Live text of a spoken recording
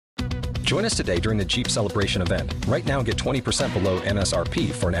Join us today during the Jeep Celebration event. Right now, get 20% below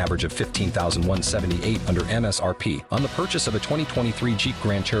MSRP for an average of $15,178 under MSRP on the purchase of a 2023 Jeep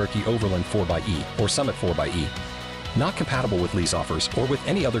Grand Cherokee Overland 4xE or Summit 4xE. Not compatible with lease offers or with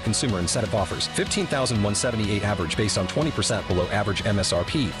any other consumer incentive offers. $15,178 average based on 20% below average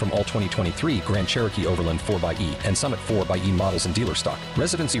MSRP from all 2023 Grand Cherokee Overland 4xE and Summit 4xE models in dealer stock.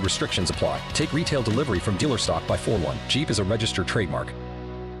 Residency restrictions apply. Take retail delivery from dealer stock by 4/1. Jeep is a registered trademark.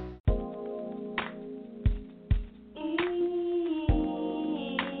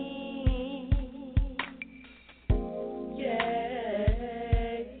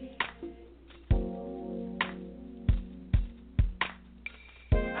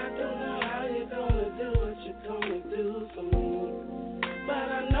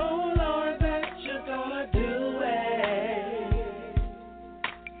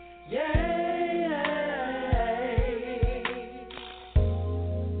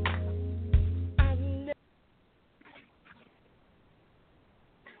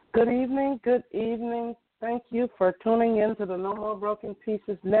 Good evening. Thank you for tuning in to the No More Broken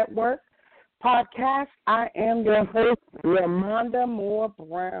Pieces Network podcast. I am your host, Ramonda Moore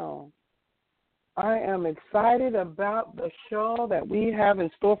Brown. I am excited about the show that we have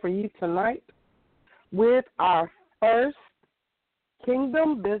in store for you tonight with our first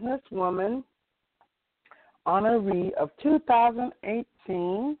Kingdom Businesswoman honoree of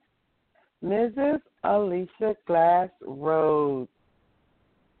 2018, Mrs. Alesia Glass-Rhodes.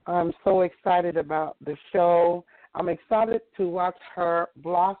 I'm so excited about the show. I'm excited to watch her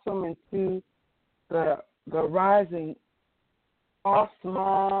blossom into the rising boss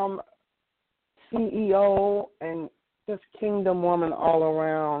mom, CEO, and just kingdom woman all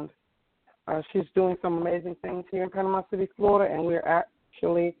around. She's doing some amazing things here in Panama City, Florida, and we're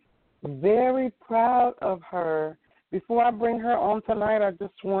actually very proud of her. Before I bring her on tonight, I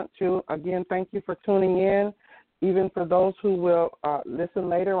just want to, again, thank you for tuning in. Even for those who will listen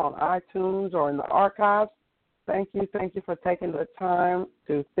later on iTunes or in the archives, thank you for taking the time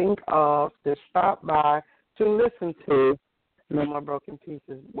to stop by, to listen to No More Broken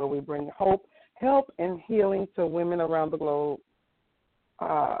Pieces, where we bring hope, help, and healing to women around the globe.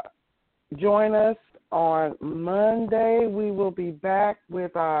 Join us on Monday. We will be back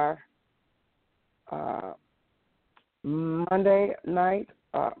with our Monday night,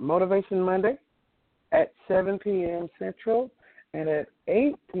 Motivation Monday, at 7 p.m. Central, and at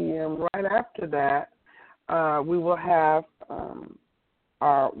 8 p.m. right after that, we will have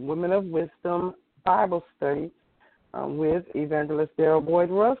our Women of Wisdom Bible study with Evangelist Darrell Boyd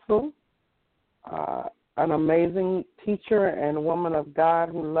Russell, an amazing teacher and woman of God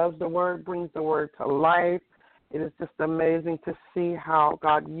who loves the Word, brings the Word to life. It is just amazing to see how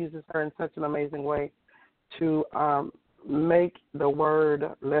God uses her in such an amazing way to make the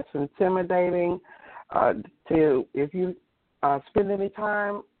Word less intimidating. If you spend any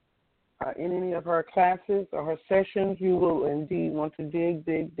time in any of her classes or her sessions, you will indeed want to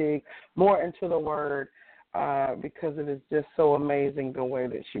dig more into the Word because it is just so amazing the way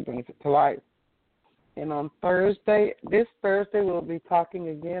that she brings it to life. And on this Thursday, we'll be talking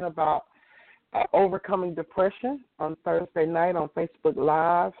again about overcoming depression on Thursday night on Facebook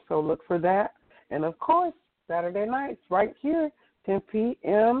Live, so look for that. And, of course, Saturday nights right here, 10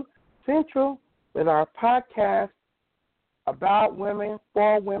 p.m. Central, with our podcast about women,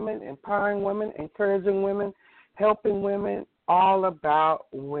 for women, empowering women, encouraging women, helping women, all about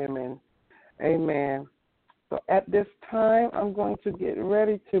women. Amen. So at this time, I'm going to get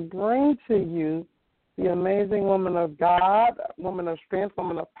ready to bring to you the amazing woman of God, woman of strength,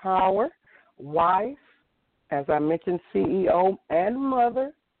 woman of power, wife, as I mentioned, CEO and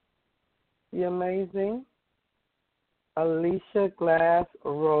mother, the amazing Alesia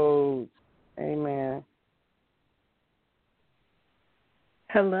Glass-Rhodes. Amen.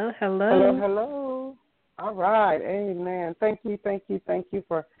 Hello. All right. Amen. Thank you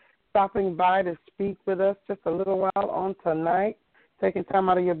for stopping by to speak with us just a little while on tonight, taking time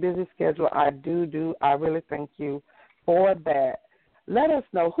out of your busy schedule. I really thank you for that. Let us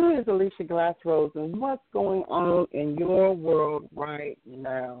know, who is Alesia Glass-Rhodes and what's going on in your world right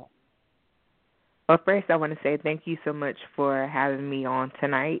now? Well, first, I want to say thank you so much for having me on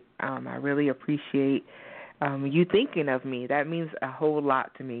tonight. I really appreciate you thinking of me. That means a whole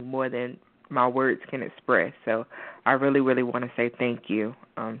lot to me, more than my words can express. So I really, really want to say thank you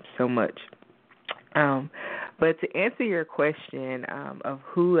so much. But to answer your question of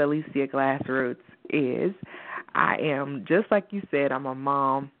who Alesia Glass-Rhodes is, I am, just like you said, I'm a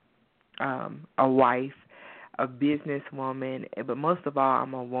mom, a wife, a businesswoman, but most of all,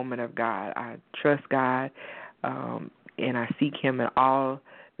 I'm a woman of God. I trust God, and I seek Him in all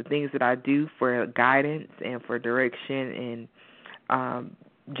the things that I do for guidance and for direction and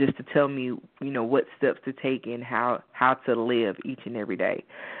just to tell me, what steps to take and how to live each and every day.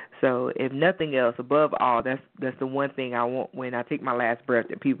 So if nothing else, above all, that's the one thing I want when I take my last breath,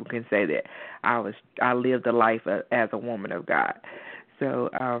 that people can say that I lived a life as a woman of God. So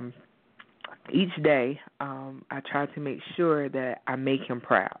each day I try to make sure that I make him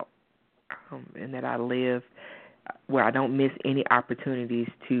proud and that I live where I don't miss any opportunities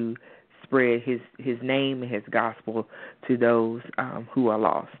to spread his name and his gospel to those who are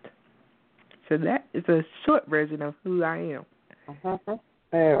lost. So that is a short version of who I am. Mm-hmm.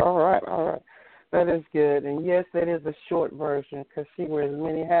 Hey, all right. That is good. And yes, that is a short version because she wears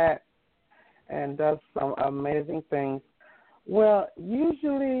many hats and does some amazing things. Well,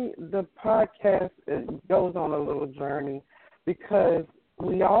 usually the podcast goes on a little journey because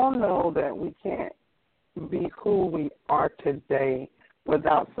we all know that we can't be who we are today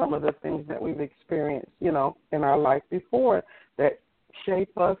without some of the things that we've experienced, in our life before that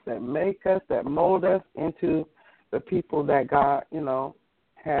shape us, that make us, that mold us into the people that God,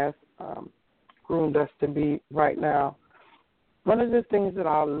 has groomed us to be right now. One of the things that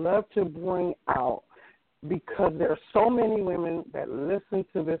I love to bring out, because there are so many women that listen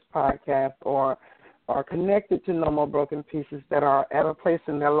to this podcast or are connected to No More Broken Pieces that are at a place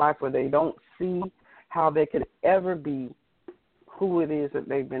in their life where they don't see how they could ever be who it is that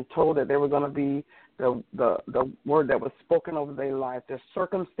they've been told that they were going to be, the word that was spoken over their life. Their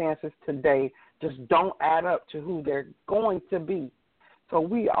circumstances today just don't add up to who they're going to be. So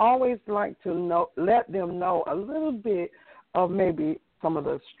we always like to let them know a little bit of maybe some of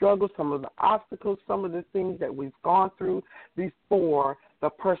the struggles, some of the obstacles, some of the things that we've gone through before the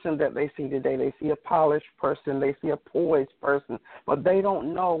person that they see today. They see a polished person, they see a poised person, but they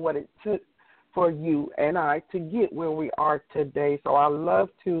don't know what it took for you and I to get where we are today. So I love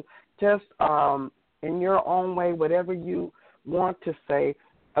to just, in your own way, whatever you want to say,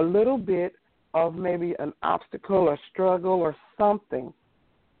 a little bit of maybe an obstacle or struggle or something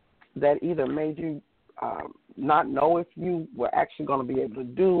that either made you not know if you were actually going to be able to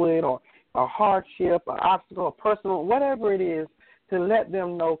do it, or a hardship, an obstacle, a personal, whatever it is, to let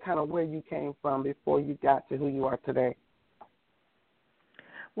them know kind of where you came from before you got to who you are today.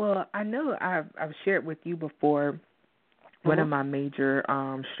 Well, I know I've shared with you before, one of my major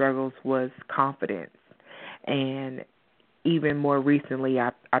struggles was confidence. And even more recently,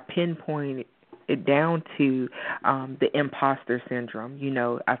 I pinpointed it down to the imposter syndrome.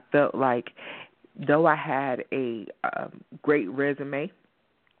 I felt like though I had a great resume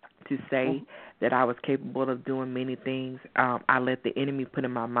to say that I was capable of doing many things, I let the enemy put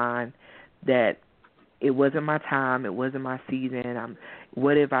in my mind that it wasn't my time, it wasn't my season.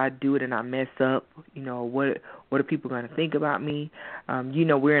 What if I do it and I mess up? What are people going to think about me?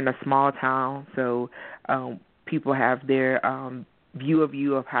 We're in a small town, so people have their view of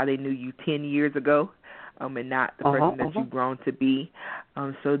you of how they knew you 10 years ago, and not the person that you've grown to be.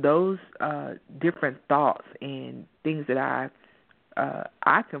 So those different thoughts and things that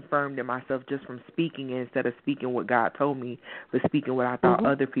I confirmed in myself just from speaking, instead of speaking what God told me, but speaking what I thought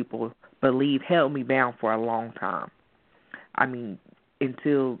other people believe, held me bound for a long time. I mean,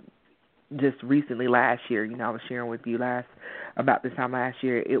 until just recently last year, I was sharing with you about this time last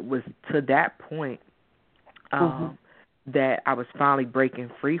year, it was to that point that I was finally breaking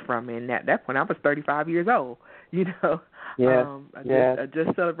free from it. And at that point, I was 35 years old, I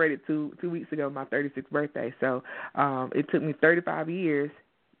just celebrated two weeks ago my 36th birthday. So it took me 35 years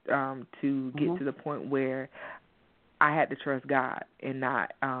to get to the point where I had to trust God and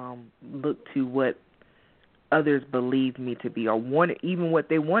not look to what others believed me to be, or even what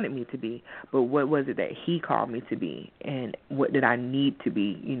they wanted me to be, but what was it that He called me to be, and what did I need to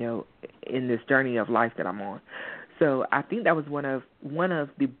be, in this journey of life that I'm on. So I think that was one of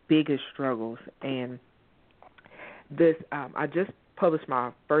the biggest struggles. And this, I just published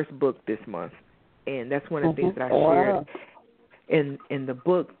my first book this month, and that's one of the things that I shared in the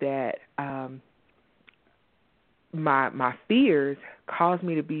book, that my fears caused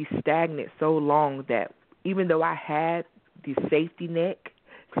me to be stagnant so long that even though I had the safety net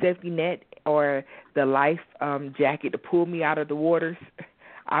or the life jacket to pull me out of the waters,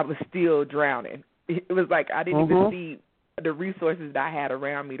 I was still drowning. It was like I didn't even see the resources that I had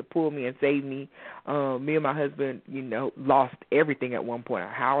around me to pull me and save me. Me and my husband, lost everything at one point,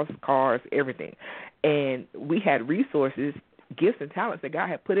 our house, cars, everything. And we had resources, gifts and talents that God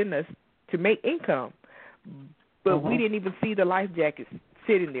had put in us to make income. But we didn't even see the life jackets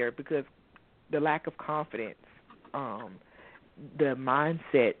sitting there because the lack of confidence, the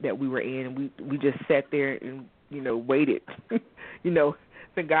mindset that we were in, we just sat there and, waited,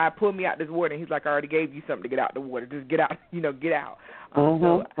 So God pulled me out this water, and He's like, I already gave you something to get out the water. Just get out, get out.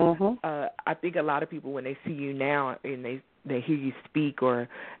 I think a lot of people, when they see you now and they hear you speak or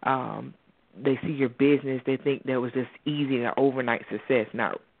they see your business, they think that was just easy and overnight success,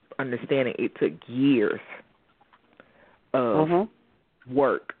 not understanding it took years of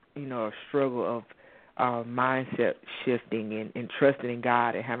work, a struggle of mindset shifting and trusting in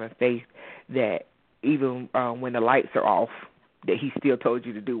God and having faith that even when the lights are off, that He still told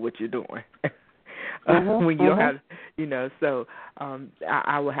you to do what you're doing. When you don't have, so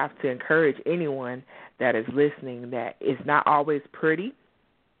I will have to encourage anyone that is listening that it's not always pretty.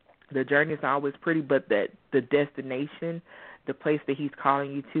 The journey is not always pretty, but that the destination, the place that He's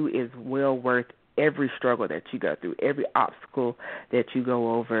calling you to, is well worth every struggle that you go through, every obstacle that you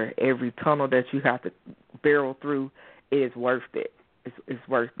go over, every tunnel that you have to barrel through. It is worth it. It's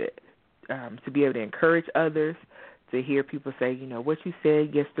worth it. To be able to encourage others, to hear people say, what you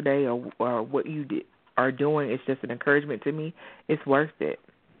said yesterday or what you are doing is just an encouragement to me. It's worth it.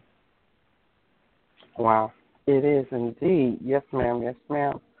 Wow. It is indeed. Yes, ma'am. Yes,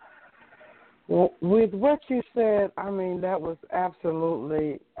 ma'am. Well, with what you said, that was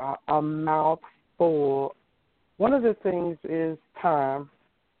absolutely a mouthful. One of the things is time.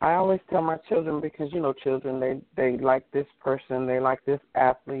 I always tell my children, because, children, they like this person, they like this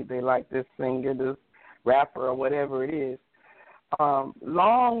athlete, they like this singer, this rapper, or whatever it is.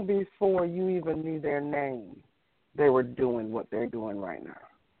 Long before you even knew their name, they were doing what they're doing right now.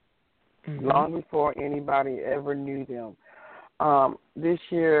 Long before anybody ever knew them. This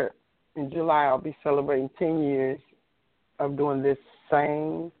year, in July, I'll be celebrating 10 years of doing this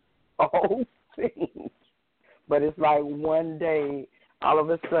same old thing. But it's like one day, all of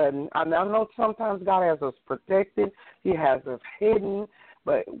a sudden, I know sometimes God has us protected, He has us hidden,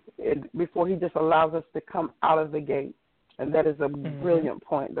 but before He just allows us to come out of the gate. And that is a brilliant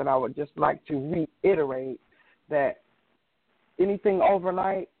point that I would just like to reiterate, that anything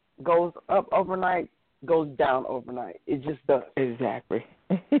overnight goes up overnight, goes down overnight. It just does. Exactly.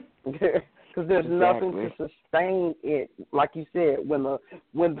 Because there's nothing to sustain it. Like you said,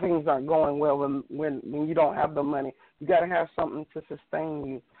 when things aren't going well, when you don't have the money, you got to have something to sustain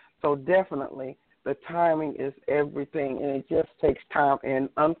you. So definitely, the timing is everything, and it just takes time. And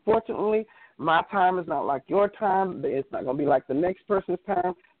unfortunately, my time is not like your time. It's not going to be like the next person's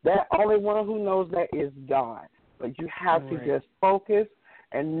time. That only one who knows that is God. But you have to just focus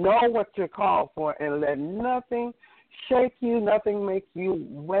and know what you're called for, and let nothing shake you, nothing make you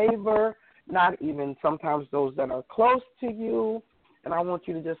waver, not even sometimes those that are close to you. And I want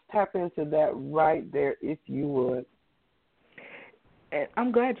you to just tap into that right there, if you would. And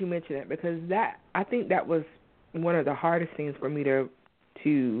I'm glad you mentioned that, because I think that was one of the hardest things for me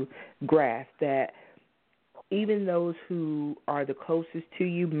to grasp, that even those who are the closest to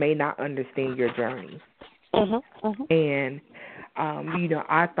you may not understand your journey. And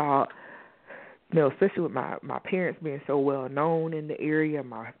I thought, especially with my parents being so well known in the area,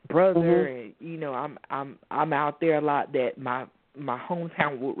 my brother, and I'm out there a lot, that my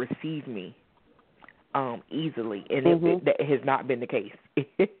hometown would receive me easily, and that has not been the case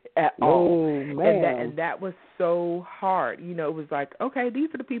at all. And that was so hard. It was like, okay, these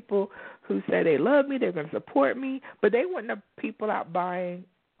are the people who say they love me, they're going to support me, but they weren't the people out buying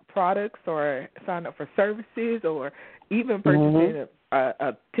products or sign up for services or even purchasing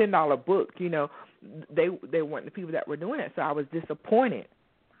a $10 book. They weren't the people that were doing it. So I was disappointed,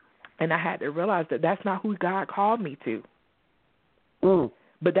 and I had to realize that that's not who God called me to.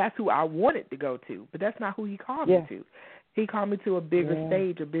 But that's who I wanted to go to, but that's not who He called me to. He called me to a bigger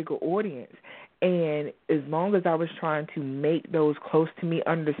stage, a bigger audience. And as long as I was trying to make those close to me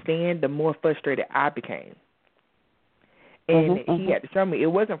understand, the more frustrated I became. And He had to show me it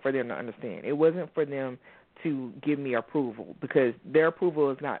wasn't for them to understand. It wasn't for them to give me approval, because their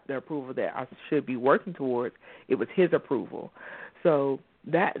approval is not the approval that I should be working towards. It was His approval. So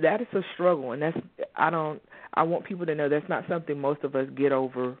that is a struggle, and I want people to know that's not something most of us get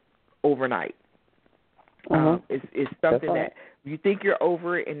over overnight. It's something that you think you're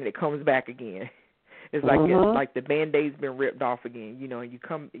over it, and it comes back again. It's like the Band-Aid's been ripped off again, and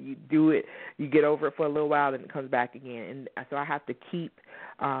you do it, you get over it for a little while, then it comes back again. And so I have to keep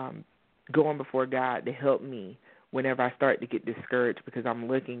going before God to help me whenever I start to get discouraged, because I'm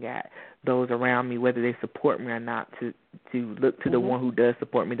looking at those around me, whether they support me or not, to look to the one who does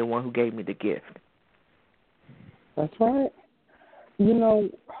support me, the one who gave me the gift. That's right.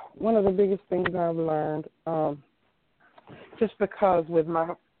 One of the biggest things I've learned, just because with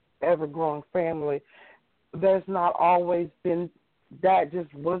my ever-growing family, there's not always been, that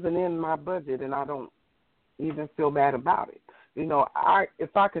just wasn't in my budget, and I don't even feel bad about it.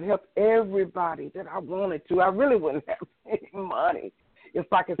 If I could help everybody that I wanted to, I really wouldn't have any money.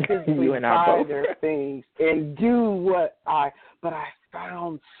 If I could physically buy their things and do but I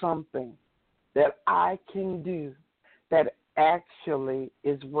found something that I can do that actually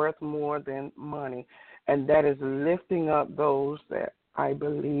is worth more than money, and that is lifting up those that I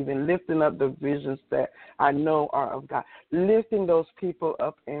believe in, lifting up the visions that I know are of God, lifting those people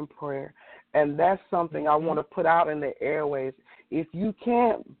up in prayer. And that's something I want to put out in the airways. If you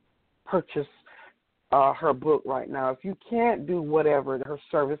can't purchase her book right now, if you can't do whatever, her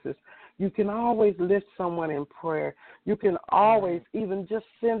services, you can always lift someone in prayer. You can always even just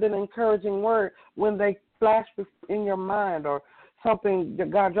send an encouraging word when they flash in your mind or something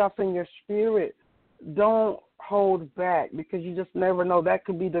that God drops in your spirit. Don't hold back, because you just never know. That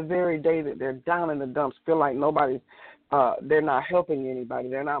could be the very day that they're down in the dumps, feel like they're not helping anybody,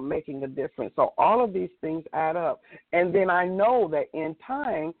 they're not making a difference. So all of these things add up. And then I know that in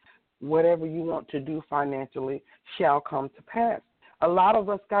time, whatever you want to do financially shall come to pass. A lot of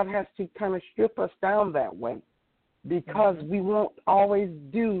us, God has to kind of strip us down that way, because we won't always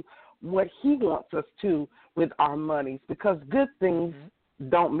do what he wants us to with our monies, because good things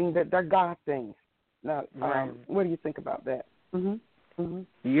don't mean that they're God things. Now, what do you think about that?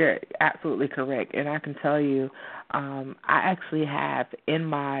 You're absolutely correct. And I can tell you, I actually have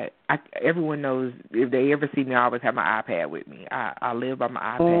everyone knows, if they ever see me, I always have my iPad with me. I live by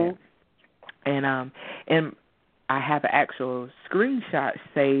my iPad. And I have an actual screenshot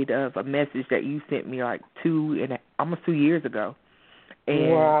saved of a message that you sent me like almost 2 years ago.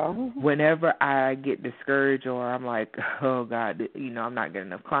 And whenever I get discouraged, or I'm like, oh God, I'm not getting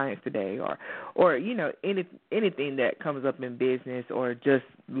enough clients today, or anything that comes up in business or just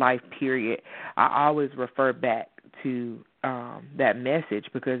life period, I always refer back to that message,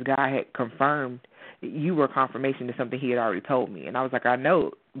 because God had confirmed. You were confirmation to something he had already told me. And I was like, I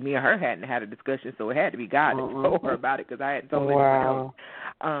know me and her hadn't had a discussion, so it had to be God that told her about it, because I hadn't told anyone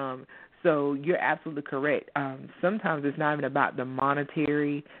else. So you're absolutely correct. Sometimes it's not even about the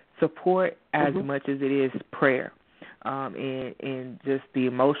monetary support as much as it is prayer, and just the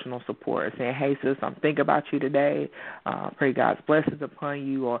emotional support, saying, hey, sis, I'm thinking about you today. Pray God's blessings upon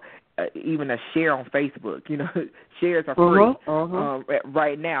you, or even a share on Facebook. Shares are free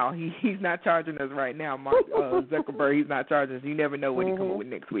right now. He's not charging us right now. Mark Zuckerberg, he's not charging us. You never know what he comes up with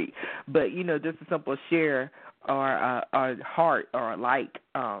next week. But, just a simple share or a heart or a like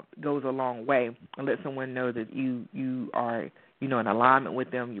goes a long way, and let someone know that you are in alignment with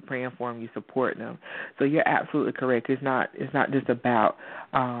them. You're praying for them. You support them. So you're absolutely correct. It's not just about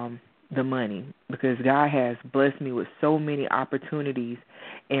the money, because God has blessed me with so many opportunities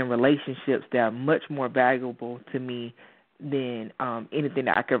and relationships that are much more valuable to me than anything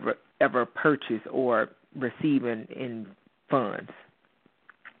that I could ever purchase or receive in funds.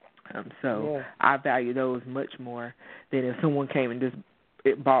 I value those much more than if someone came and just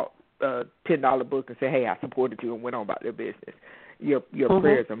bought a $10 book and said, hey, I supported you, and went on about their business. Your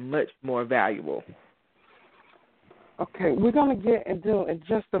prayers are much more valuable. Okay, we're going to get into in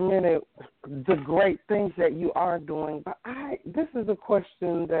just a minute the great things that you are doing. But this is a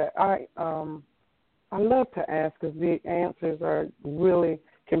question that I love to ask, because the answers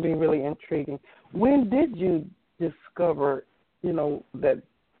can be really intriguing. When did you discover, that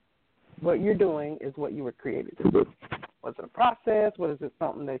what you're doing is what you were created to do? Was it a process? Was it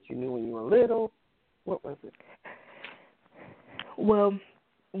something that you knew when you were little? What was it? Well,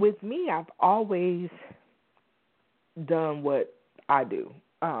 with me, I've always done what I do,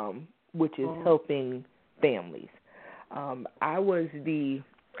 which is helping families. I was the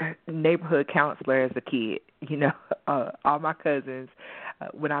neighborhood counselor as a kid. All my cousins,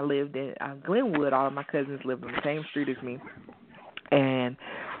 when I lived in Glenwood, all of my cousins lived on the same street as me. And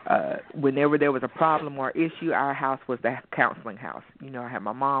whenever there was a problem or issue, our house was the counseling house. I had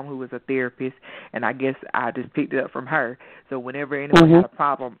my mom, who was a therapist, and I guess I just picked it up from her. So whenever anyone had a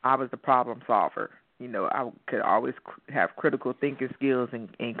problem, I was the problem solver. I could always have critical thinking skills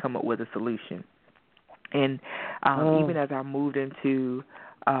and come up with a solution. And even as I moved into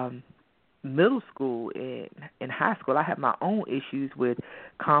middle school and high school, I had my own issues with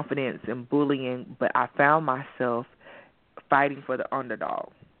confidence and bullying, but I found myself fighting for the underdog.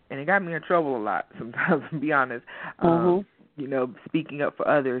 And it got me in trouble a lot sometimes, to be honest, speaking up for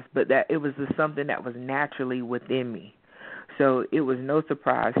others, but that it was just something that was naturally within me. So it was no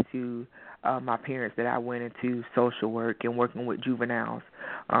surprise to my parents that I went into social work and working with juveniles.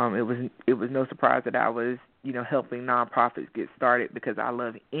 It was no surprise that I was, helping nonprofits get started, because I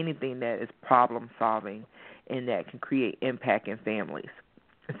love anything that is problem solving and that can create impact in families.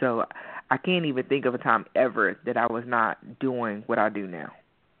 So I can't even think of a time ever that I was not doing what I do now.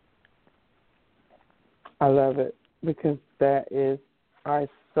 I love it because I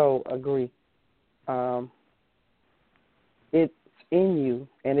so agree. It's in you,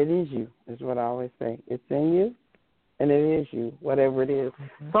 and it is you, is what I always say. It's in you, and it is you, whatever it is.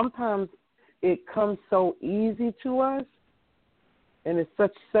 Mm-hmm. Sometimes it comes so easy to us, and it's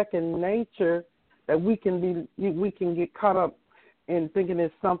such second nature that we can get caught up in thinking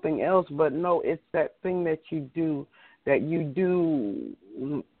it's something else, but no, it's that thing that you do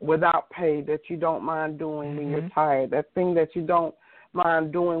without pay, that you don't mind doing when you're tired, that thing that you don't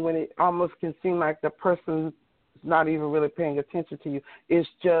mind doing when it almost can seem like the person's not even really paying attention to you. It's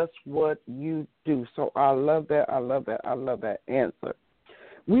just what you do. So I love that. I love that. I love that answer.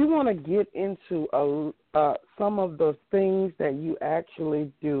 We want to get into some of the things that you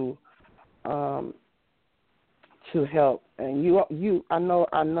actually do to help. And I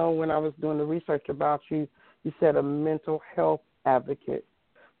know when I was doing the research about you, you said a mental health advocate.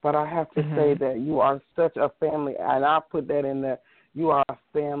 But I have to say that you are such a family, and I'll put that in there, you are a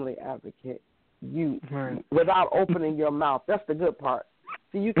say advocate. Without opening your mouth. That's the good part.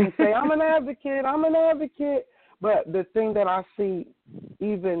 So you can say, I'm an advocate, but the thing that I see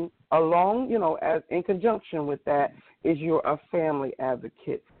even along, as in conjunction with that, is you're a family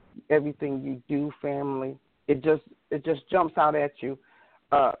advocate. Everything you do, family, it just jumps out at you,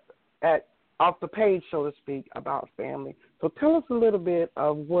 off the page, so to speak, about family. So tell us a little bit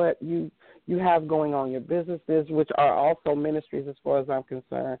of what you have going on, your businesses, which are also ministries as far as I'm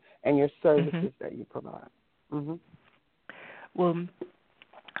concerned, and your services that you provide. Mm-hmm. Well,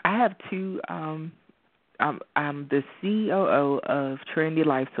 I have two. I'm the COO of Trinity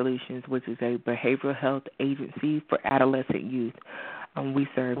Life Solutions, which is a behavioral health agency for adolescent youth. We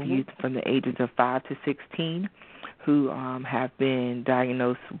serve youth from the ages of 5 to 16 who have been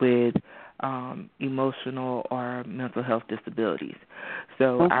diagnosed with emotional or mental health disabilities.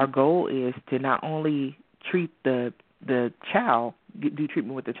 So our goal is to not only treat the child, do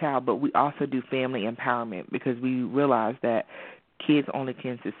treatment with the child, but we also do family empowerment because we realize that kids only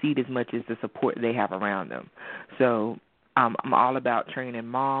can succeed as much as the support they have around them. So I'm all about training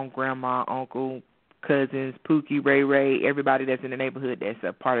mom, grandma, uncle, cousins, Pookie, Ray, everybody that's in the neighborhood that's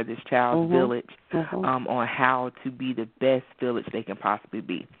a part of this child's village on how to be the best village they can possibly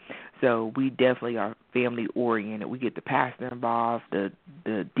be. So we definitely are family-oriented. We get the pastor involved, the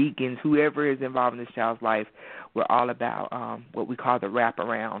deacons, whoever is involved in this child's life. We're all about what we call the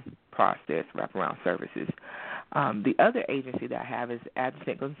wraparound process, wraparound services. The other agency that I have is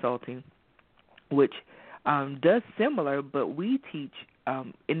Advocate Consulting, which does similar, but we teach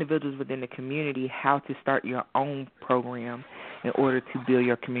individuals within the community how to start your own program in order to build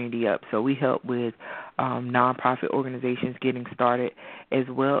your community up. So we help with nonprofit organizations getting started, as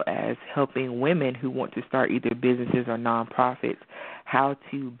well as helping women who want to start either businesses or nonprofits, how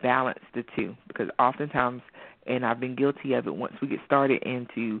to balance the two. Because oftentimes, and I've been guilty of it, once we get started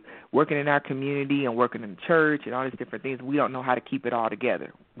into working in our community and working in the church and all these different things, we don't know how to keep it all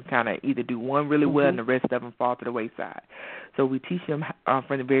together. We kind of either do one really well and the rest of them fall to the wayside. So we teach them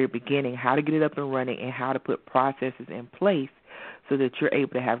from the very beginning how to get it up and running and how to put processes in place so that you're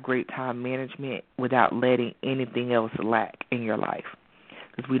able to have great time management without letting anything else lack in your life.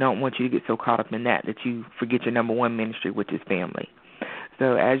 Because we don't want you to get so caught up in that you forget your number one ministry, which is family.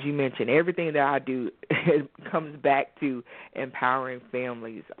 So as you mentioned, everything that I do comes back to empowering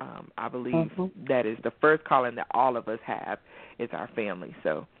families. I believe that is the first calling that all of us have is our family.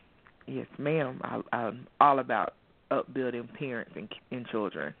 So, yes, ma'am, I'm all about upbuilding parents and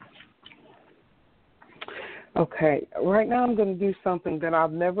children. Okay, right now I'm going to do something that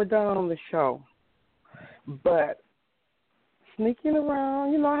I've never done on the show, but sneaking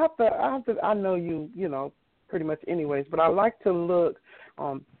around, I know you, pretty much anyways, but I like to look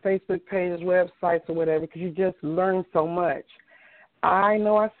on Facebook pages, websites, or whatever, because you just learn so much. I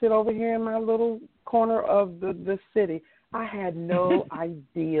know I sit over here in my little corner of the city. I had no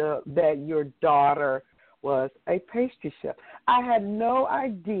idea that your daughter was a pastry chef. I had no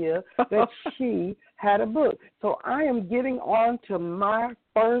idea that she had a book. So I am getting on to my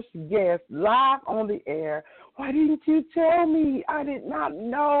first guest live on the air. Why didn't you tell me? I did not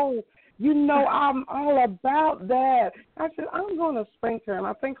know. I'm all about that. I said, I'm going to spank her, and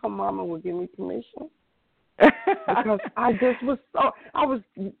I think her mama will give me permission. Because I was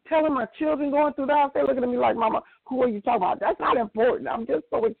telling my children going through the house, they're looking at me like, Mama, who are you talking about? That's not important. I'm just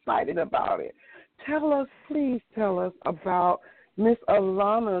so excited about it. Please tell us about Miss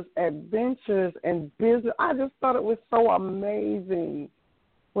Alana's adventures and business. I just thought it was so amazing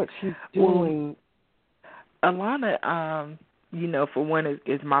what she's doing. Alana, for one,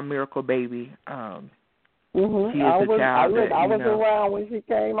 is my miracle baby. Mhm. She is the child I was around when she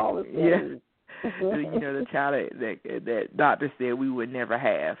came on the scene. The child that doctor said we would never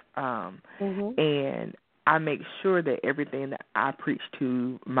have. And I make sure that everything that I preach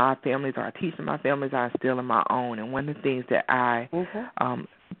to my families or I teach to my families, I instill in my own. And one of the things that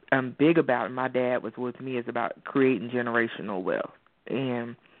I'm big about, and my dad was with me, is about creating generational wealth.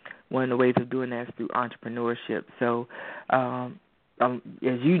 And one of the ways of doing that is through entrepreneurship. So, as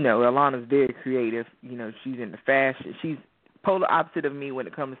you know, Alana's very creative. She's into fashion. She's polar opposite of me when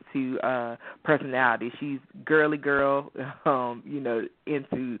it comes to personality. She's girly girl,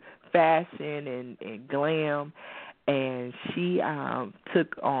 into fashion and glam, and she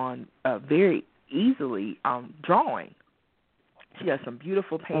took on very easily drawing. She has some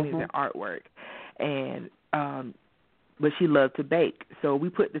beautiful paintings and artwork, and but she loved to bake. So we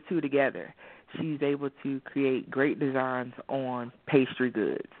put the two together. She's able to create great designs on pastry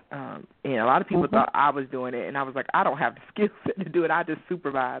goods. And a lot of people thought I was doing it, and I was like, I don't have the skill set to do it. I just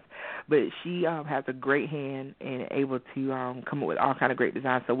supervise. But she has a great hand and able to come up with all kind of great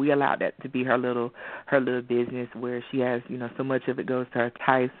designs. So we allowed that to be her little business, where she has, so much of it goes to her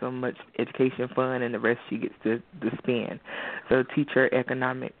tithe, so much education fund, and the rest she gets to spend. So teach her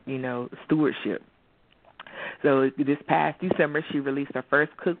economic, stewardship. So this past December, she released her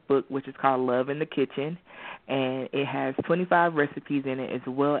first cookbook, which is called Love in the Kitchen, and it has 25 recipes in it, as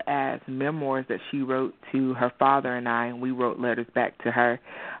well as memoirs that she wrote to her father and I, and we wrote letters back to her,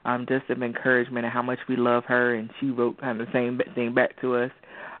 just of encouragement and how much we love her, and she wrote kind of the same thing back to us,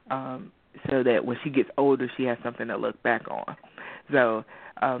 so that when she gets older, she has something to look back on. So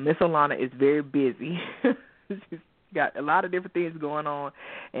Miss Alana is very busy. She's got a lot of different things going on,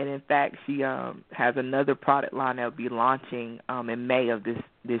 and in fact, she has another product line that will be launching in May of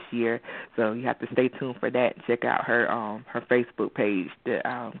this year. So you have to stay tuned for that and check out her Facebook page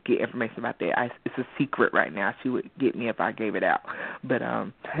to get information about that. It's a secret right now. She would get me if I gave it out, but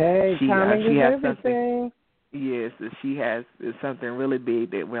she has something. Yes, she has something really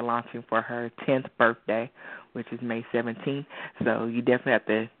big that we're launching for her 10th birthday, which is May 17th. So you definitely have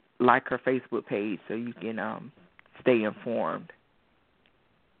to like her Facebook page so you can stay informed.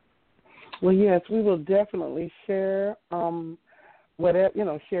 Well, yes, we will definitely share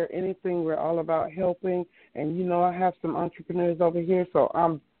whatever, share anything. We're all about helping. And, I have some entrepreneurs over here, so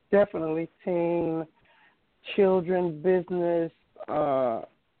I'm definitely team children, business, all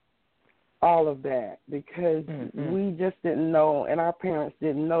of that, because we just didn't know, and our parents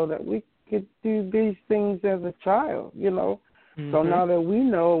didn't know that we could do these things as a child, So now that we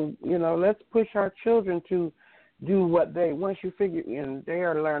know, let's push our children to do what once you figure in, they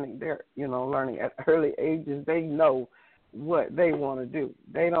are learning, learning at early ages, they know what they want to do.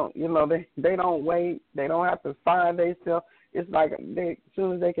 They don't, they don't wait. They don't have to find themselves. It's like as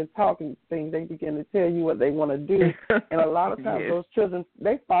soon as they can talk and things, they begin to tell you what they want to do. And a lot of times those children,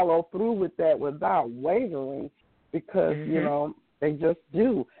 they follow through with that without wavering because, they just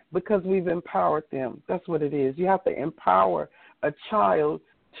do, because we've empowered them. That's what it is. You have to empower a child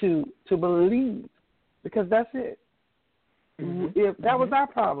to believe, because that's it. If that was our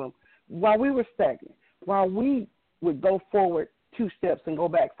problem, while we were stagnant, while we would go forward 2 steps and go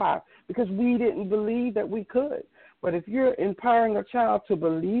back 5, because we didn't believe that we could. But if you're empowering a child to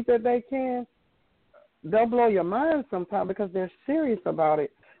believe that they can, they'll blow your mind sometime because they're serious about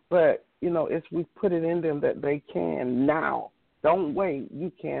it. But, it's we put it in them that they can now. Don't wait.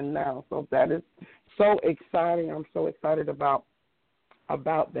 You can now. So that is so exciting. I'm so excited about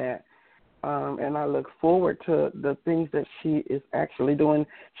that. And I look forward to the things that she is actually doing.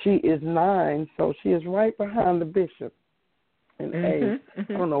 She is 9, so she is right behind the bishop in age.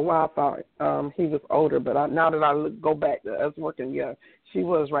 I don't know why I thought he was older, but now that I go back to us working, she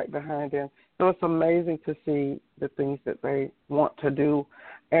was right behind him. So it's amazing to see the things that they want to do.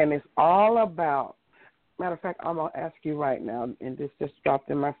 And it's all about, matter of fact, I'm going to ask you right now, and this just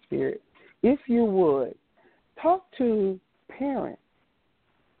dropped in my spirit. If you would, talk to parents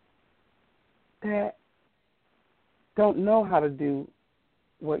that don't know how to do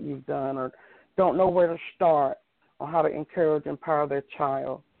what you've done, or don't know where to start, or how to encourage and empower their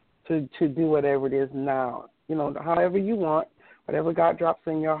child to do whatever it is now. However you want, whatever God drops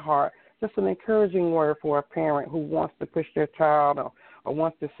in your heart, just an encouraging word for a parent who wants to push their child or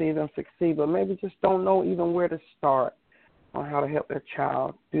wants to see them succeed, but maybe just don't know even where to start on how to help their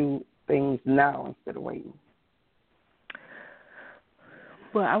child do things now instead of waiting.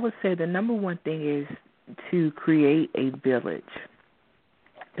 Well, I would say the number one thing is to create a village.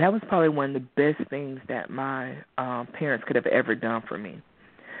 That was probably one of the best things that my parents could have ever done for me,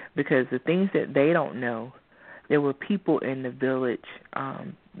 because the things that they don't know, there were people in the village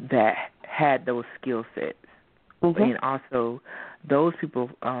that had those skill sets. Mm-hmm. And also, those people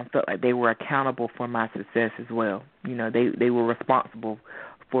felt like they were accountable for my success as well. You know, they were responsible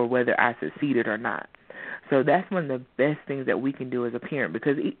for whether I succeeded or not. So that's one of the best things that we can do as a parent,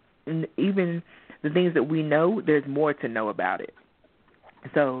 because even the things that we know, there's more to know about it.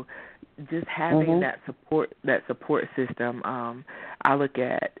 So just having that support system. I look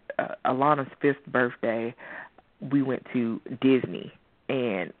at Alana's 5th birthday. We went to Disney,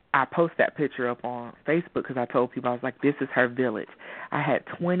 and I posted that picture up on Facebook because I told people, I was like, this is her village. I had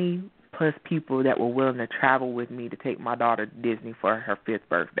 20 plus people that were willing to travel with me to take my daughter to Disney for her 5th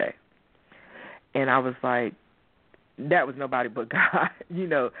birthday. And I was like, that was nobody but God. You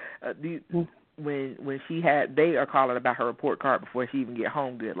know, when she had, they are calling about her report card before she even get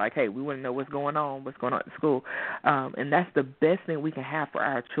home good. Like, hey, we want to know what's going on at the school. And that's the best thing we can have for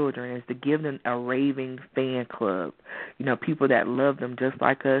our children, is to give them a raving fan club. You know, people that love them just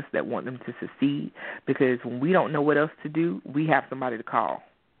like us, that want them to succeed. Because when we don't know what else to do, we have somebody to call.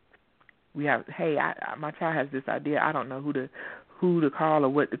 We have, hey, my child has this idea. I don't know who to call or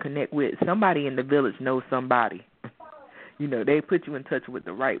what to connect with. Somebody in the village knows somebody. You know, they put you in touch with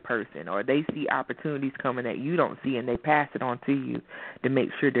the right person, or they see opportunities coming that you don't see, and they pass it on to you to make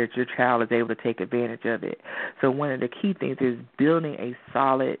sure that your child is able to take advantage of it. So one of the key things is building a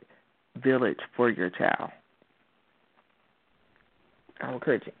solid village for your child. I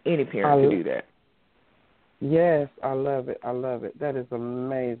encourage any parent to do that. Yes, I love it. I love it. That is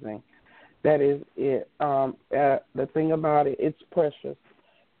amazing. That is it. The thing about it, it's precious.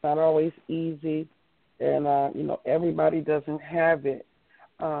 It's not always easy. And, you know, everybody doesn't have it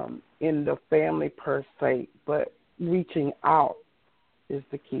in the family per se, but reaching out is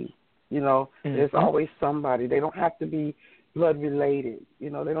the key. You know, there's always somebody. They don't have to be blood related. You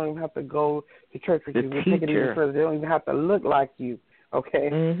know, they don't even have to go to church with you. Take it even further. They don't even have to look like you,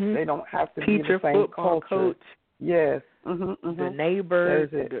 okay? They don't have to Teacher, be the same football culture. Coach. Yes. The neighbor.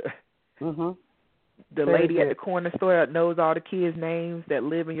 The There's lady at the corner store that knows all the kids' names that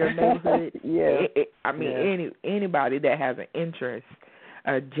live in your neighborhood. Anybody that has an interest,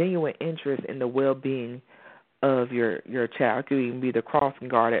 a genuine interest in the well-being of your child. It could even be the crossing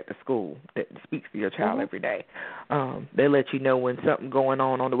guard at the school that speaks to your child every day. They let you know when something going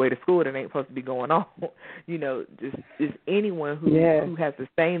on the way to school that ain't supposed to be going on. You know, just anyone who has the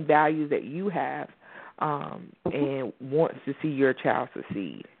same values that you have and wants to see your child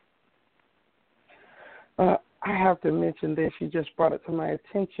succeed. I have to mention this. You just brought it to my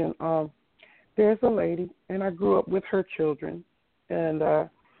attention. There's a lady, and I grew up with her children, and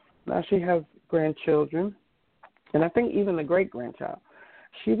now she has grandchildren, and I think even a great-grandchild.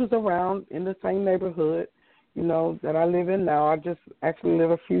 She was around in the same neighborhood, you know, that I live in now. I just actually live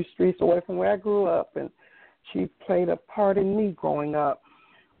a few streets away from where I grew up, and she played a part in me growing up.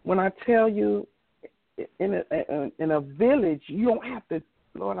 When I tell you, in a village, you don't have to,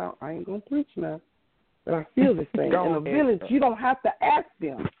 Lord, I ain't going to preach now. But I feel this thing. In a village, you don't have to ask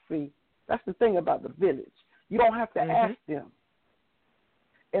them. See, that's the thing about the village. You don't have to ask them.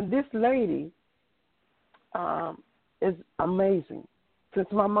 And this lady is amazing. Since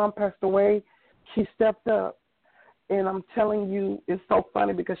my mom passed away, she stepped up. And I'm telling you, it's so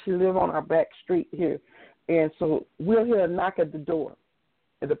funny because she lives on our back street here. And so we'll hear a knock at the door,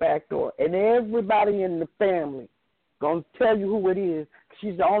 at the back door. And everybody in the family going to tell you who it is.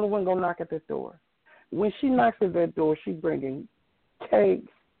 She's the only one going to knock at the door. When she knocks at that door, she's bringing cakes,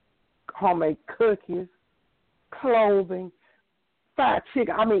 homemade cookies, clothing, fried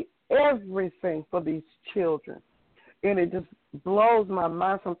chicken. I mean, everything for these children. And it just blows my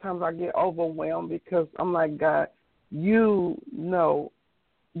mind. Sometimes I get overwhelmed because I'm like, God, you know,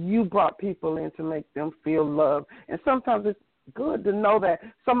 you brought people in to make them feel loved. And sometimes it's good to know that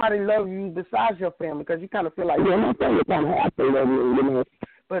somebody loves you besides your family, because you kind of feel like, yeah, my family kind of has to love you, you know.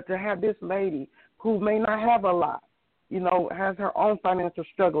 But to have this lady who may not have a lot, you know, has her own financial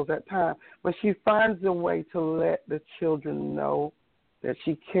struggles at times, but she finds a way to let the children know that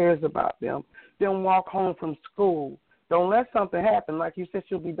she cares about them. Then walk home from school. Don't let something happen. Like you said,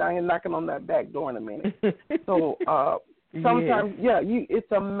 she'll be down here knocking on that back door in a minute. So sometimes,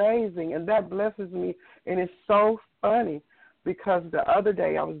 it's amazing, and that blesses me, and it's so funny because the other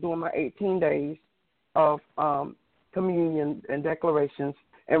day I was doing my 18 days of communion and declarations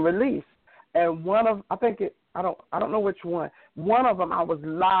and release. And one of, I don't know which one. One of them I was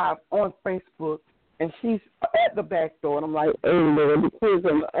live on Facebook, and she's at the back door, and I'm like, hey, Lord, the kids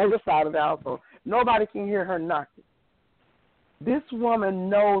on the other side of the house, so nobody can hear her knocking. This woman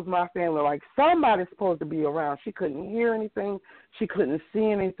knows my family. Like, somebody's supposed to be around. She couldn't hear anything. She couldn't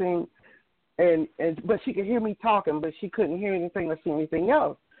see anything. but she could hear me talking, but she couldn't hear anything or see anything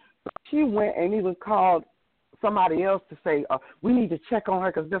else. So she went and even called somebody else to say, we need to check on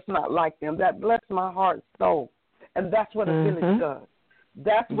her because that's not like them. That blessed my heart so. And that's what a village does.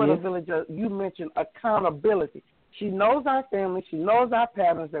 That's what a village does. You mentioned accountability. She knows our family. She knows our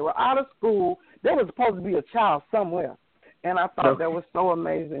patterns. They were out of school. There was supposed to be a child somewhere. And I thought that was so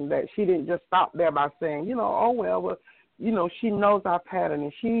amazing that she didn't just stop there by saying, she knows our pattern.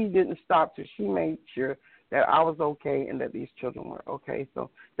 And she didn't stop till she made sure that I was okay and that these children were okay. So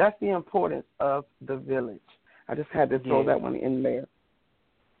that's the importance of the village. I just had to throw that one in there.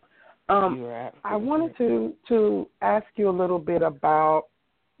 I wanted to ask you a little bit about,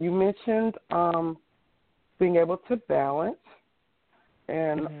 you mentioned being able to balance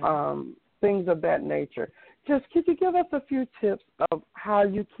and things of that nature. Just could you give us a few tips of how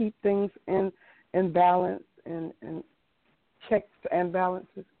you keep things in balance and checks and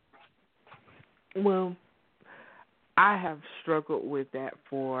balances? Well, I have struggled with that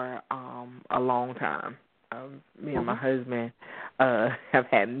for a long time. Me and my husband have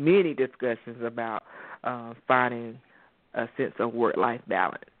had many discussions about finding a sense of work-life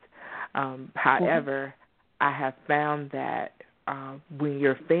balance. However, I have found that when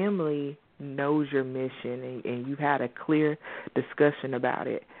your family knows your mission and you've had a clear discussion about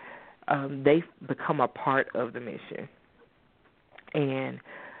it, they become a part of the mission. And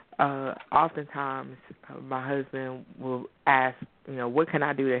oftentimes my husband will ask, what can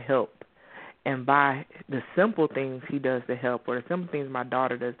I do to help? And by the simple things he does to help, or the simple things my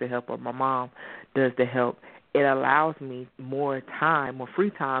daughter does to help, or my mom does to help, it allows me more time, more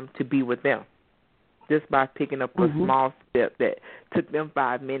free time to be with them. Just by picking up a small step that took them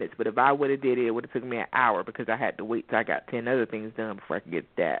 5 minutes, but if I would have did it, it would have took me an hour because I had to wait till I got 10 other things done before I could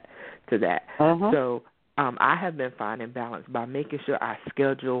get to that. So I have been finding balance by making sure I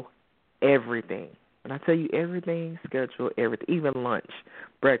schedule everything. When I tell you everything, schedule everything, even lunch,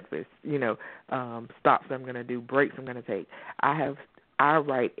 breakfast, stops I'm going to do, breaks I'm going to take. I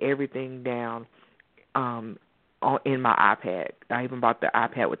write everything down in my iPad. I even bought the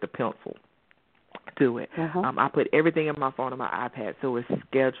iPad with the pencil to it. I put everything in my phone and my iPad so it's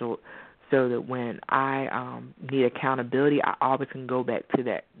scheduled so that when I need accountability, I always can go back to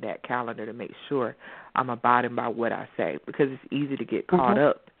that calendar to make sure I'm abiding by what I say, because it's easy to get caught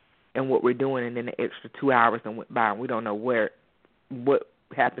up in what we're doing, and then the extra 2 hours and went by, and we don't know what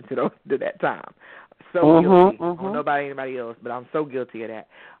happened to that time. So guilty. I don't know about anybody else, but I'm so guilty of that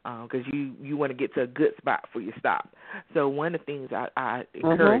because you want to get to a good spot before you stop. So one of the things I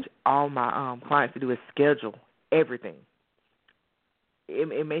encourage all my clients to do is schedule everything.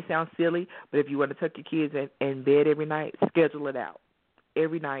 It may sound silly, but if you want to tuck your kids in bed every night, schedule it out.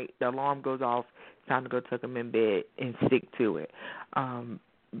 Every night the alarm goes off, it's time to go tuck them in bed and stick to it.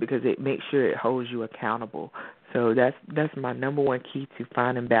 Because it makes sure it holds you accountable. So that's my number one key to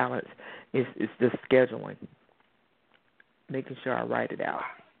finding balance is just scheduling, making sure I write it out.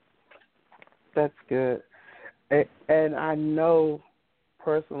 That's good. And I know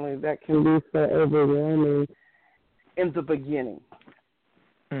personally that can be so overwhelming in the beginning.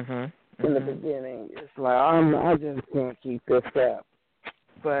 In the beginning, it's like, I just can't keep this up.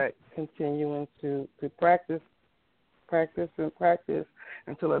 But continuing to practice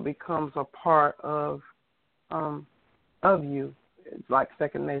until it becomes a part of you. It's like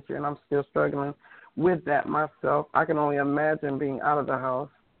second nature, and I'm still struggling with that myself. I can only imagine being out of the house,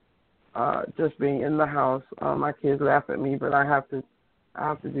 just being in the house. My kids laugh at me, but I have to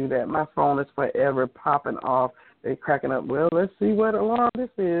do that. My phone is forever popping off. They're cracking up. Well, let's see what alarm this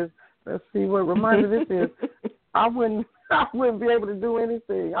is. Let's see what reminder this is. I wouldn't be able to do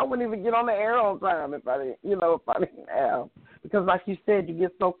anything. I wouldn't even get on the air on time if I didn't have. Because like you said, you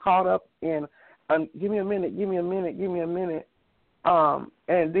get so caught up in, give me a minute. And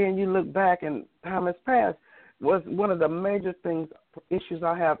then you look back and time has passed. One of the major issues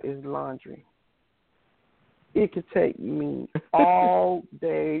I have is laundry. It could take me all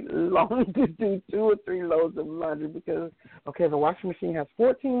day long to do 2 or 3 loads of laundry because, the washing machine has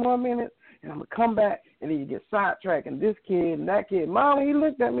 14 more minutes, and I'm going to come back, and then you get sidetracked, and this kid and that kid, Mama, he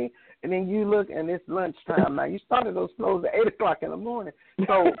looked at me, and then you look, and it's lunchtime. Now, you started those clothes at 8 o'clock in the morning.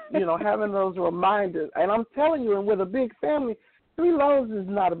 So, having those reminders, and I'm telling you, and with a big family, 3 loads is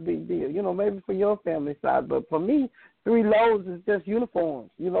not a big deal, maybe for your family side, but for me, 3 loads is just uniforms,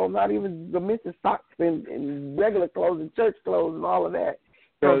 not even the mention socks and regular clothes and church clothes and all of that.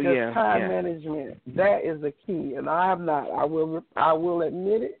 So time management, that is the key, and I have not. I will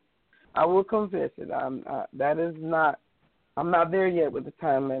admit it. I will confess it. I'm not there yet with the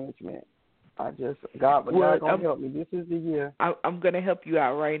time management. God gonna help me. This is the year. I'm going to help you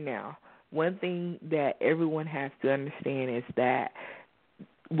out right now. one thing that everyone has to understand is that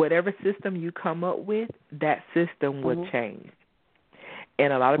whatever system you come up with, that system will change.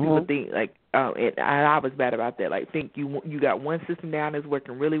 And a lot of people think, like, and I was bad about that. Like, think you got one system down that's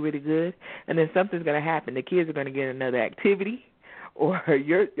working really, really good, and then something's going to happen. The kids are going to get another activity, or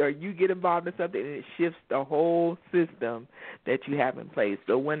you get involved in something, and it shifts the whole system that you have in place.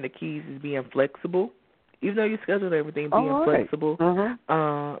 So one of the keys is being flexible. Even though you schedule everything, being flexible,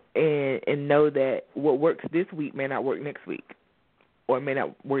 and know that what works this week may not work next week, or it may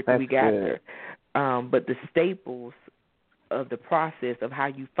not work the week after. But the staples of the process of how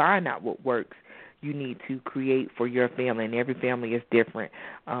you find out what works, you need to create for your family, and every family is different.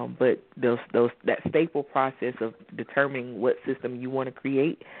 But that staple process of determining what system you want to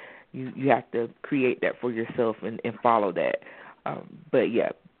create, you have to create that for yourself and follow that. But yeah,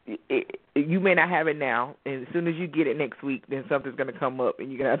 you may not have it now, and as soon as you get it next week, then something's going to come up,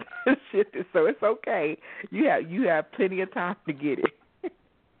 and you're going to have to shift it. So it's okay. You have plenty of time to get it.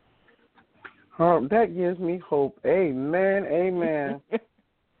 That gives me hope. Amen. Amen.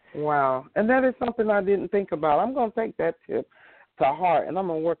 Wow. And that is something I didn't think about. I'm going to take that tip to heart, and I'm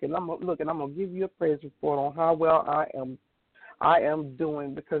going to work it. I'm going to give you a praise report on how well I am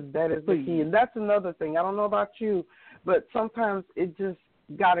doing, because that is the key. And that's another thing. I don't know about you, but sometimes it just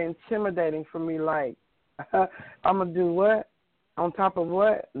got intimidating for me, like, I'm going to do what? On top of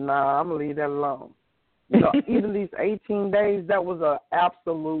what? Nah, I'm going to leave that alone. Even these 18 days, that was an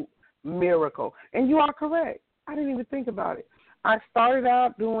absolute miracle. And you are correct. I didn't even think about it. I started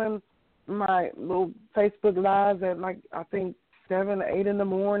out doing my little Facebook Lives at, like, I think 7 or 8 in the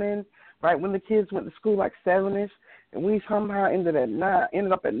morning, right when the kids went to school, like 7-ish, and we somehow ended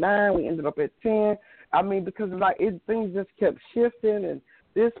up at 9, we ended up at 10. I mean, because things just kept shifting, and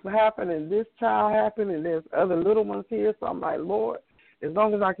this happened, and this child happened, and there's other little ones here. So I'm like, Lord, as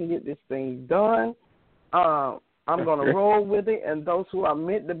long as I can get this thing done, I'm going to roll with it, and those who are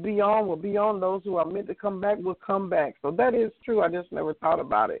meant to be on will be on. Those who are meant to come back will come back. So that is true. I just never thought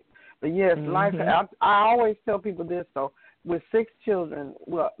about it. But, yes, life. I always tell people this, though. With 6 children,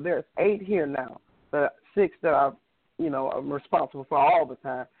 well, there's 8 here now, but 6 that I'm responsible for all the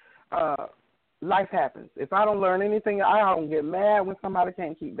time. Life happens. If I don't learn anything, I don't get mad when somebody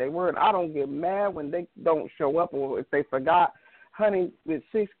can't keep their word. I don't get mad when they don't show up or if they forgot. Honey, with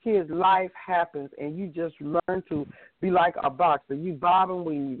 6 kids, life happens, and you just learn to be like a boxer. You bob and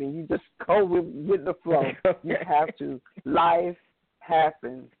weave, and you just go with the flow. You have to. Life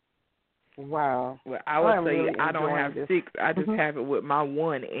happens. Wow. Well, I would say really I don't have 6. I just have it with my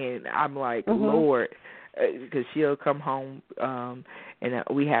 1, and I'm like, Lord, because she'll come home, and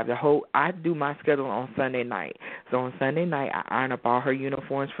we have I do my schedule on Sunday night. So on Sunday night, I iron up all her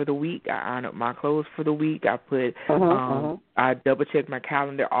uniforms for the week. I iron up my clothes for the week. I put, I double check my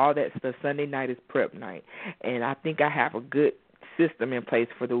calendar, all that stuff. Sunday night is prep night, and I think I have a good system in place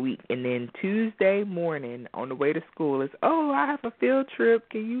for the week. And then Tuesday morning on the way to school is, I have a field trip.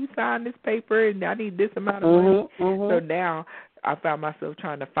 Can you sign this paper? And I need this amount of money. So now I found myself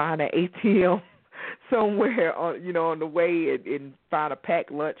trying to find an ATM somewhere on the way and find a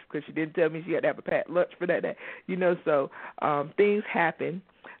packed lunch, because she didn't tell me she had to have a packed lunch for that day. So things happen,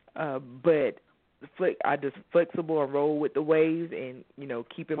 but I just flexible and roll with the waves, and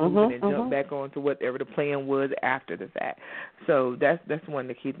keep it moving and jump back on to whatever the plan was after the fact. So that's one of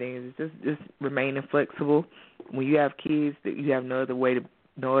the key things, is just remaining flexible. When you have kids, that you have no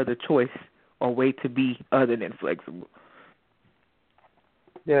other choice or way to be other than flexible.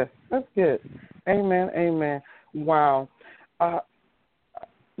 Yes, that's good. Amen, amen. Wow. I'm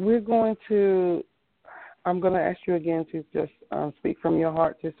going to ask you again to just speak from your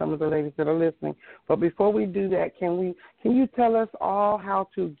heart to some of the ladies that are listening. But before we do that, can you tell us all how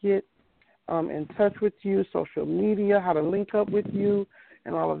to get in touch with you, social media, how to link up with you,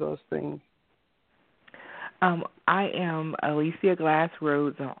 and all of those things? I am Alesia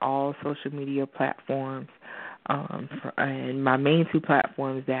Glass-Rhodes on all social media platforms. And my main 2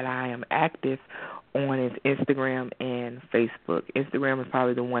 platforms that I am active on is Instagram and Facebook. Instagram is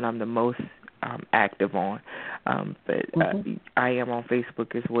probably the one I'm the most active on, but I am on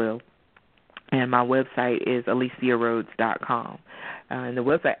Facebook as well. And my website is alesiarhodes.com. And the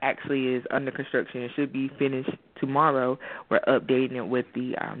website actually is under construction. It should be finished tomorrow. We're updating it with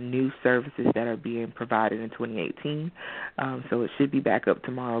the new services that are being provided in 2018. So it should be back up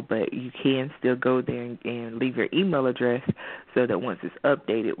tomorrow, but you can still go there and leave your email address so that once it's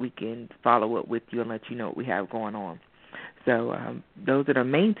updated, we can follow up with you and let you know what we have going on. So those are the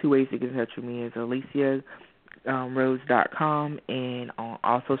main 2 ways to get in touch with me, is AlesiaRhodes.com and on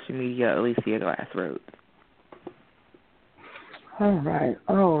all social media, Alesia Glass-Rhodes. All right.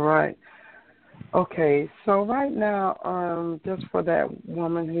 Okay, so right now, just for that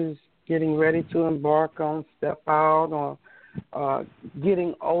woman who's getting ready to embark on step out or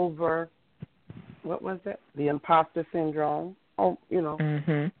getting over, what was it? The imposter syndrome. Oh,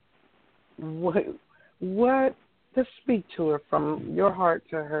 Mhm. what, what, just speak to her from your heart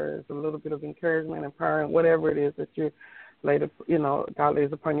to hers, a little bit of encouragement, empowering, whatever it is that you later, God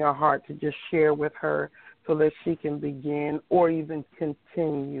lays upon your heart to just share with her so that she can begin or even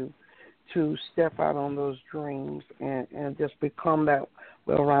continue to step out on those dreams and just become that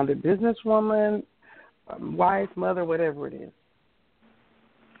well-rounded businesswoman, wife, mother, whatever it is.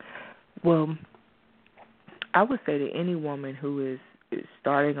 Well, I would say to any woman who is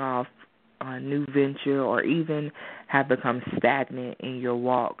starting off on a new venture or even have become stagnant in your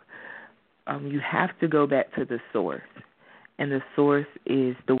walk, you have to go back to the source. And the source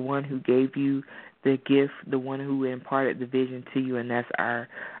is the one who gave you the gift, the one who imparted the vision to you, and that's our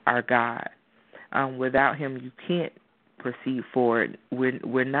God. Without him, you can't proceed forward.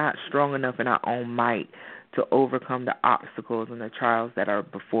 We're not strong enough in our own might to overcome the obstacles and the trials that are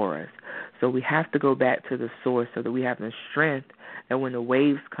before us. So we have to go back to the source so that we have the strength that when the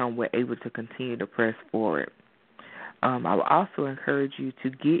waves come, we're able to continue to press forward. I will also encourage you to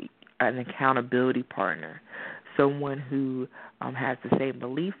get an accountability partner, someone who has the same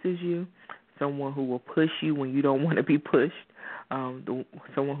beliefs as you, someone who will push you when you don't want to be pushed,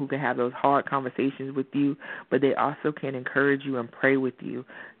 someone who can have those hard conversations with you, but they also can encourage you and pray with you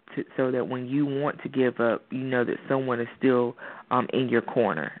so that when you want to give up, you know that someone is still in your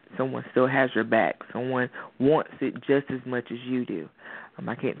corner. Someone still has your back. Someone wants it just as much as you do.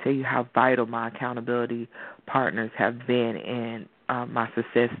 I can't tell you how vital my accountability partners have been in my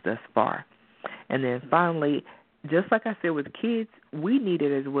success thus far. And then finally, just like I said with kids, we need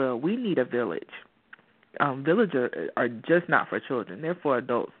it as well. We need a village. Villages are just not for children. They're for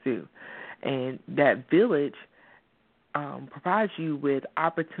adults too. And that village provides you with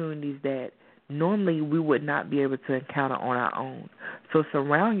opportunities that normally we would not be able to encounter on our own. So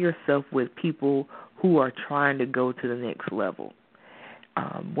surround yourself with people who are trying to go to the next level.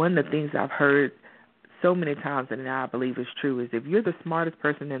 One of the things I've heard so many times, and I believe is true, is if you're the smartest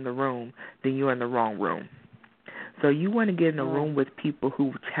person in the room, then you're in the wrong room. So you want to get in a room with people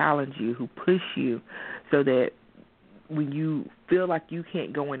who challenge you, who push you, so that when you feel like you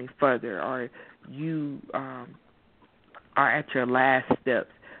can't go any further or you are at your last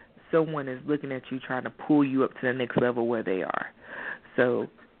steps, someone is looking at you trying to pull you up to the next level where they are. So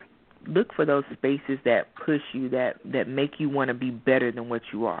look for those spaces that push you, that make you want to be better than what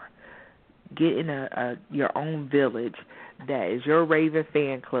you are. Get in your own village that is your Raven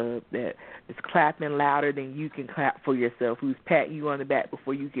fan club, that is clapping louder than you can clap for yourself, who's patting you on the back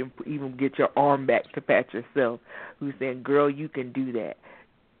before you can even get your arm back to pat yourself, who's saying, girl, you can do that.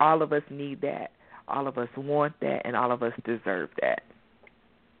 All of us need that. All of us want that, and all of us deserve that.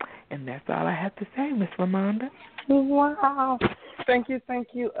 And that's all I have to say, Miss Ramonda. Wow. Thank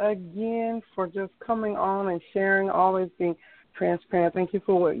you again for just coming on and sharing, always being transparent. Thank you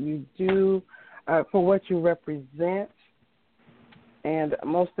for what you do, for what you represent, and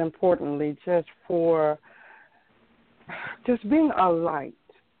most importantly, just for just being a light.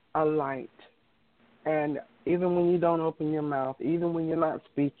 And even when you don't open your mouth, even when you're not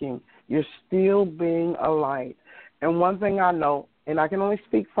speaking, you're still being a light. And one thing I know, and I can only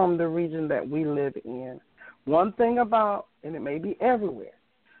speak from the region that we live in, one thing about, and it may be everywhere,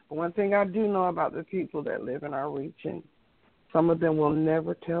 but one thing I do know about the people that live in our region, some of them will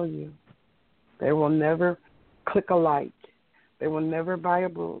never tell you. They will never click a like. They will never buy a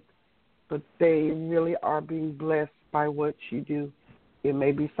book, but they really are being blessed by what you do. It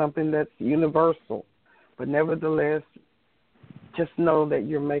may be something that's universal, but nevertheless, just know that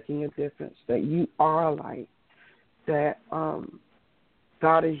you're making a difference, that you are a light, that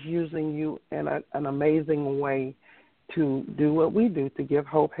God is using you in an amazing way to do what we do, to give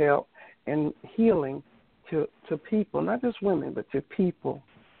hope, help, and healing to people, not just women, but to people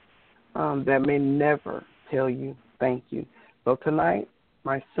that may never tell you thank you. So tonight,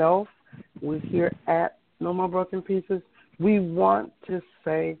 myself, we're here at No More Broken Pieces. We want to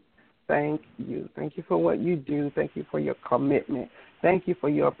say thank you. Thank you for what you do. Thank you for your commitment. Thank you for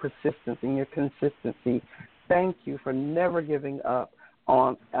your persistence and your consistency. Thank you for never giving up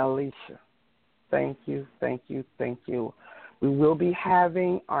on Alesia. Thank you. We will be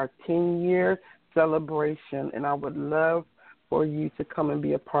having our 10-year celebration, and I would love for you to come and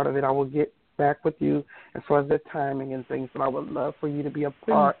be a part of it. I will get back with you as far as the timing and things, but I would love for you to be a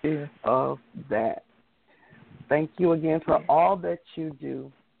part of that. Thank you again for all that you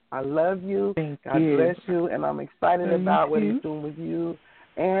do. I love you. God bless you, and I'm excited about what he's doing with you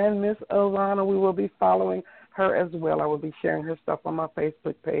And Miss Ilana, we will be following her as well. I will be sharing her stuff on my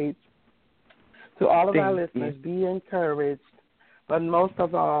Facebook page. To all of our listeners, be encouraged, but most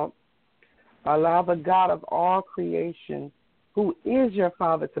of all, allow the God of all creation, who is your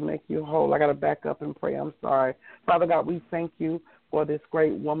Father, to make you whole. I got to back up and pray. I'm sorry. Father God, we thank you for this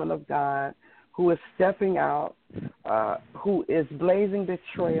great woman of God who is stepping out, who is blazing the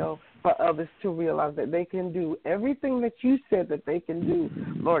trail for others to realize that they can do everything that you said that they can do,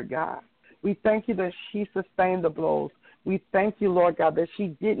 Lord God. We thank you that she sustained the blows. We thank you, Lord God, that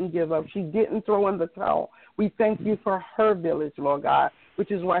she didn't give up. She didn't throw in the towel. We thank you for her village, Lord God, which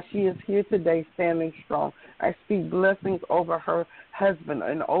is why she is here today standing strong. I speak blessings over her husband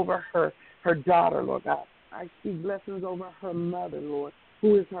and over her daughter, Lord God. I speak blessings over her mother, Lord,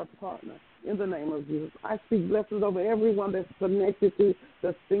 who is her partner. In the name of Jesus, I speak blessings over everyone that's connected to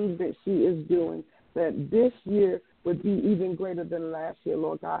the things that she is doing, that this year would be even greater than last year,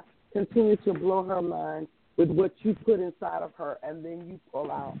 Lord God. Continue to blow her mind with what you put inside of her, and then you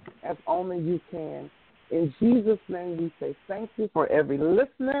pull out as only you can. In Jesus' name, we say thank you for every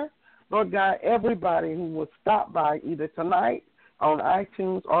listener, Lord God, everybody who will stop by either tonight on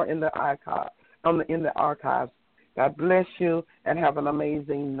iTunes or in the archives. God bless you and have an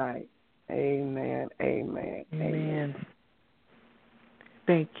amazing night. Amen, amen, amen.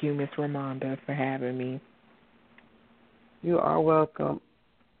 Thank you, Miss Ramonda, for having me. You are welcome.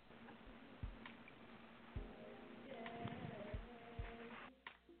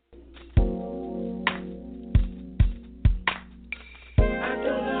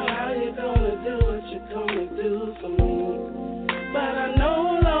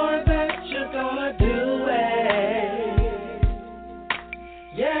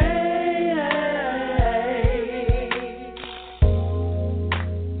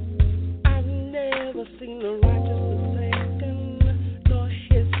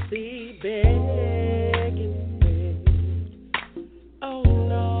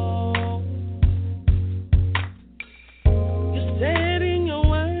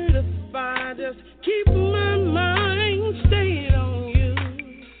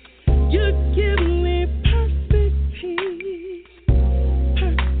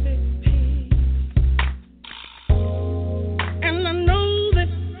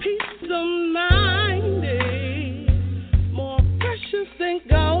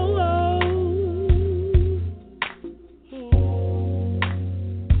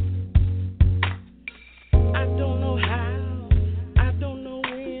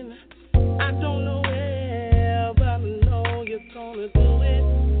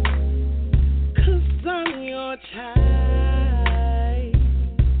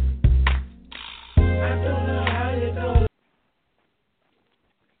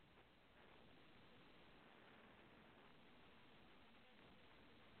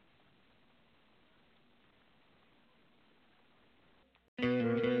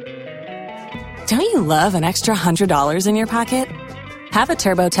 Don't you love an extra $100 in your pocket? Have a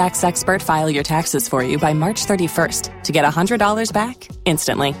TurboTax expert file your taxes for you by March 31st to get $100 back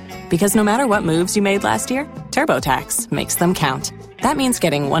instantly. Because no matter what moves you made last year, TurboTax makes them count. That means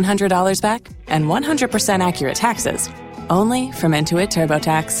getting $100 back and 100% accurate taxes, only from Intuit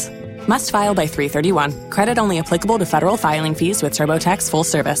TurboTax. Must file by 3/31. Credit only applicable to federal filing fees with TurboTax full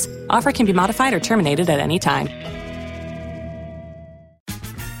service. Offer can be modified or terminated at any time.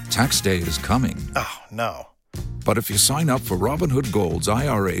 Tax day is coming. Oh, no. But if you sign up for Robinhood Gold's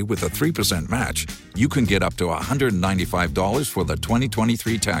IRA with a 3% match, you can get up to $195 for the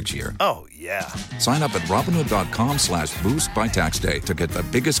 2023 tax year. Oh, yeah. Sign up at Robinhood.com/boost by tax day to get the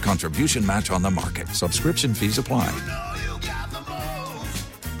biggest contribution match on the market. Subscription fees apply.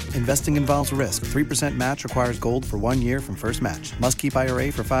 Investing involves risk. 3% match requires gold for 1 year from first match. Must keep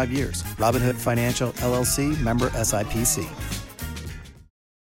IRA for 5 years. Robinhood Financial, LLC, member SIPC.